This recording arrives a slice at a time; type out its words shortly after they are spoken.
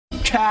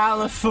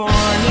California,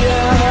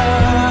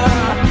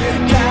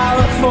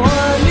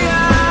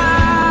 California,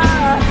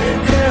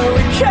 here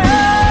we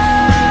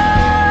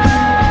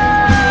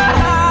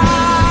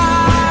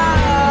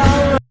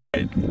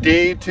come.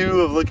 Day 2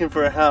 of looking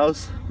for a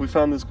house. We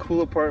found this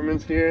cool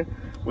apartments here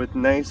with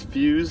nice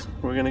views.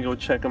 We're gonna go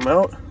check them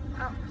out.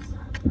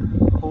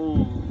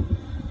 Oh,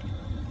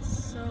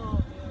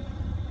 So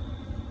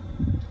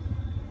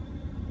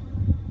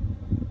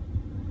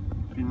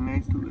be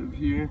nice to live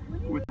here.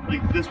 With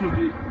like this would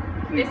be.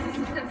 this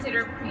is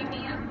considered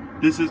premium.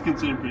 This is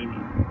considered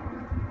premium.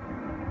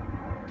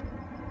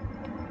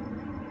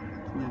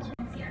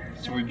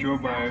 So we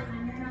drove by,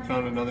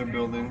 found another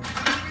building.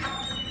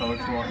 That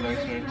looks a lot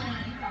nicer.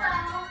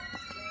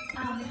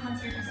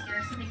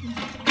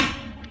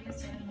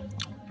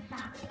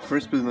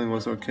 First building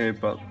was okay,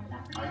 but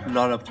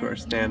not up to our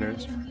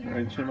standards,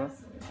 right, Shima?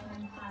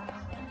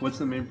 What's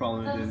the main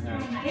problem it didn't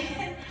have?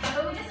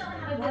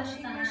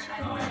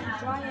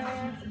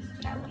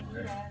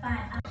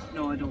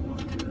 No, I don't want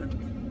to do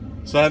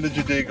that. So how did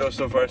your day go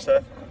so far,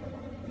 Seth?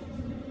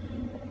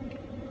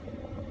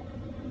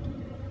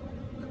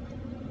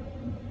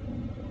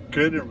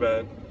 Good or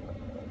bad?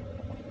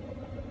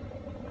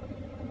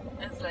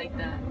 It's like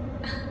that.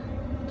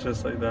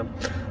 Just like that.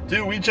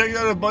 Dude, we checked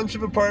out a bunch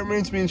of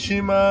apartments, me and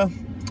Shima.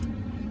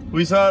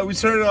 We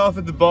started off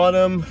at the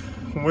bottom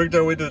and worked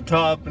our way to the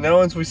top. And now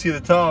once we see the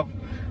top,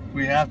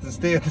 we have to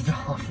stay at the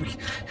top.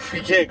 We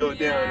can't go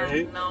down,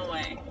 right? No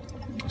way.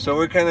 So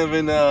we're kind of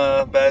in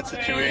a bad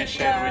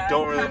situation. We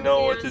don't really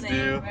know what to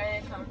do.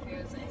 Very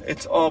confusing.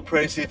 It's all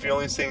pricey if you're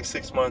only staying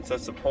 6 months.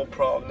 That's the whole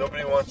problem.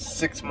 Nobody wants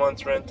 6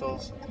 months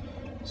rentals.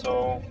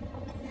 So,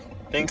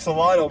 thanks a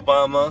lot,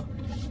 Obama.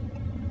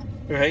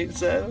 Right,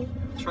 Seth?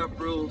 Trump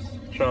rules.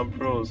 Trump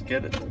rules.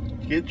 Get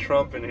it. Get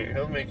Trump in here.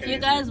 He'll make it If you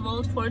easy. guys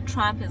vote for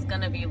Trump, it's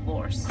gonna be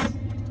worse.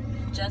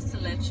 Just to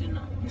let you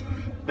know.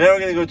 Now we're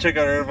gonna go check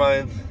out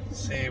Irvine,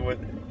 see what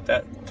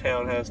that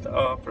town has to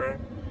offer.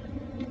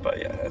 But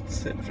yeah,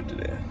 that's it for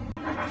today.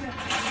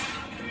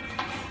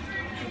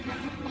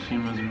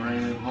 Shima's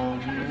right at home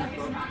here.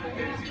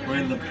 We're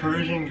in the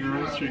Persian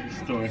grocery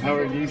store. How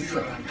are you,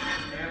 son?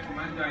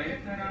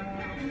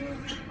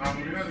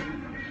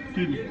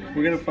 Dude,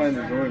 we're gonna find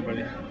the door,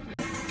 buddy.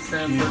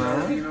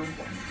 Shima,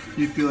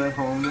 you feel at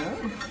home now?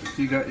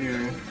 You got your,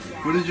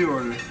 what did you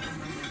order?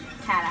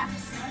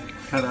 Cat-apps.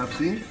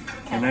 Karapsi,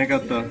 and I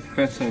got the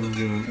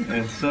Fesenjun,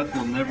 and Seth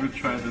will never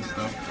try this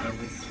stuff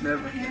ever.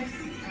 Never.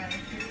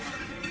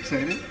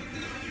 Excited?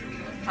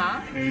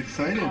 Huh? Are you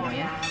excited, Oh huh?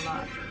 yeah, a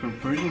lot. For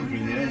Persian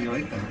food, yeah, you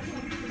like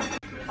that.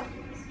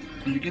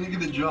 You're gonna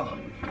get a job.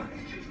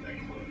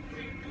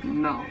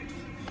 No.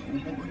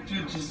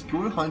 Dude, just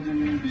go to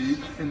Huntington Beach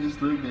and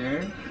just live there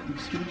and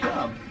just get a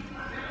job.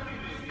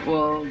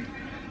 Well,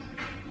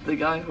 the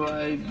guy who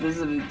I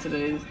visited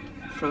today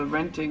for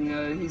renting,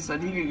 he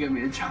said he could get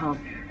me a job.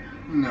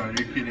 No,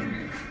 you're kidding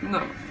me.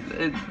 No,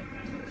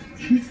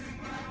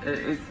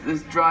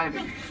 it's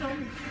driving.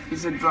 He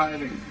said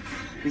driving.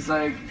 He's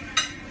like,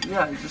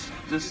 yeah,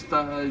 just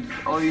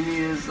all you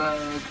need is a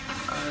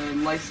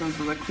license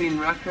with a clean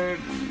record,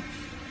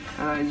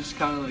 and I just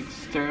kind of like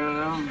stared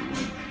at him,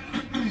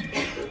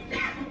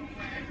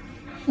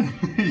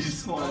 You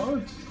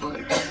swallowed?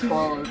 like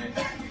swallowed,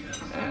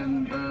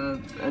 and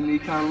he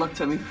kind of looked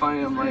at me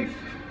funny. I'm like,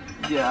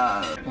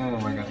 yeah. Oh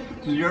my god.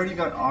 So you already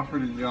got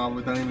offered a job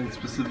without even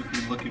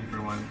specifically looking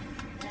for one.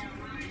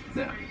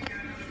 Yeah.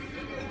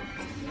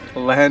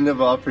 Land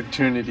of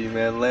opportunity,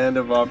 man. Land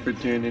of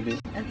opportunity.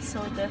 It's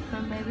so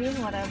different, maybe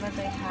whatever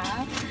they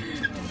have.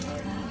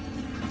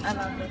 I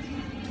love it.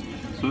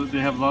 So they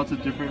have lots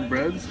of different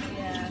breads?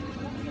 Yeah.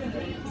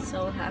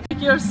 So happy.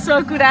 You're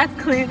so good at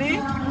cleaning.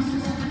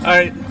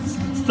 Alright,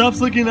 stuff's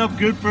looking up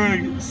good for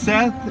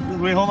Seth.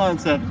 Wait, hold on,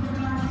 Seth.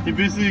 He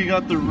basically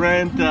got the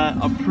rent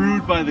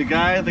approved by the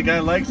guy. The guy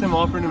likes him,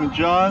 offered him a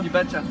job. You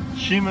betcha.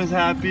 Shima's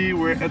happy.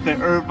 We're at the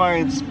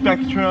Irvine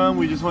Spectrum.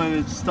 We just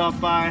wanted to stop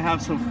by,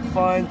 have some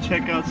fun,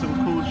 check out some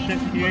cool shit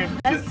here.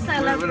 Let's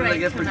celebrate what did I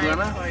get for tonight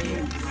Glenna? for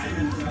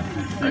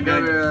you. I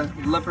got her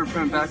a leopard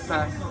print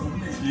backpack.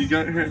 You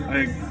got her,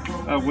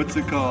 what's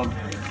it called?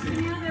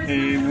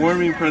 A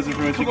warming present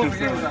for when she comes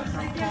down.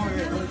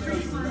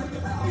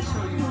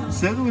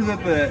 Seth was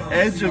at the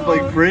edge of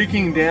like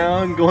breaking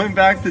down, going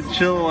back to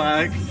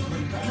Chilliwack,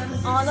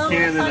 All of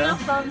Canada. a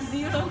sudden from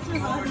 0 to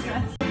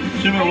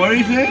 100. Shima, what are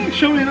you saying?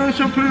 Show me, no,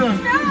 show, put it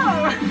on.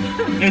 No!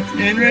 It's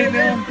in right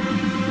now?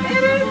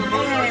 It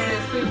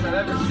is Things I've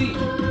ever seen.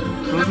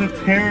 Those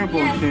are terrible,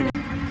 Shima.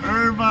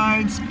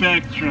 Irvine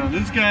Spectrum.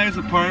 This guy's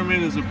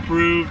apartment is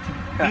approved.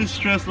 His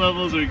stress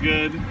levels are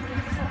good.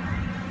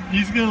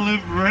 He's gonna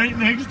live right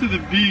next to the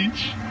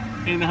beach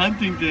in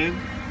Huntington.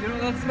 You know,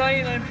 that's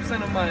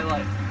 99% of my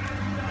life.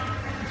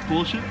 It's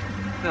bullshit.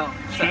 No,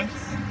 Stress?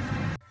 sex.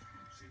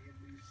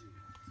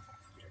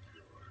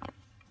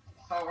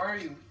 How are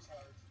you?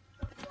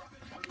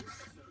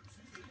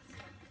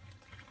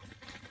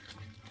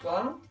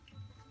 Donald?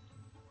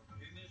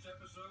 In this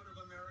episode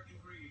of American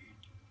Greed,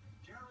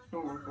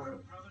 Don't work for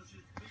it.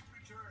 promises big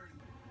return.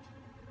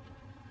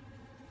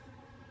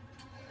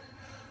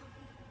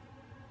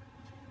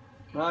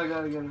 Now I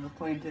gotta get a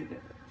plane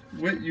ticket.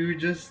 What,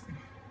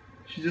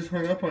 she just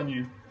hung up on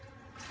you.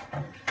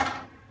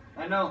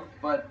 I know,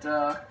 but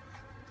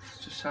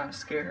just trying to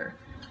scare her.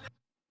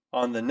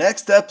 On the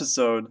next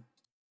episode,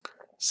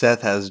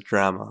 Seth has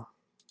drama.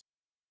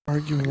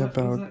 Arguing What was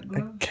about that, a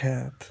Glenn?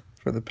 cat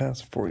for the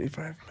past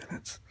 45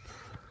 minutes.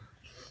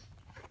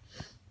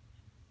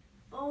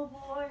 Oh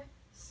boy,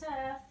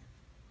 Seth.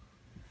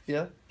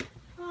 Yeah?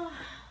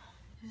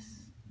 His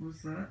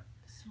What's that?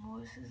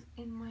 voice is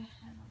in my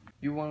head.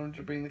 You wanted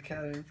to bring the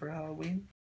cat in for Halloween?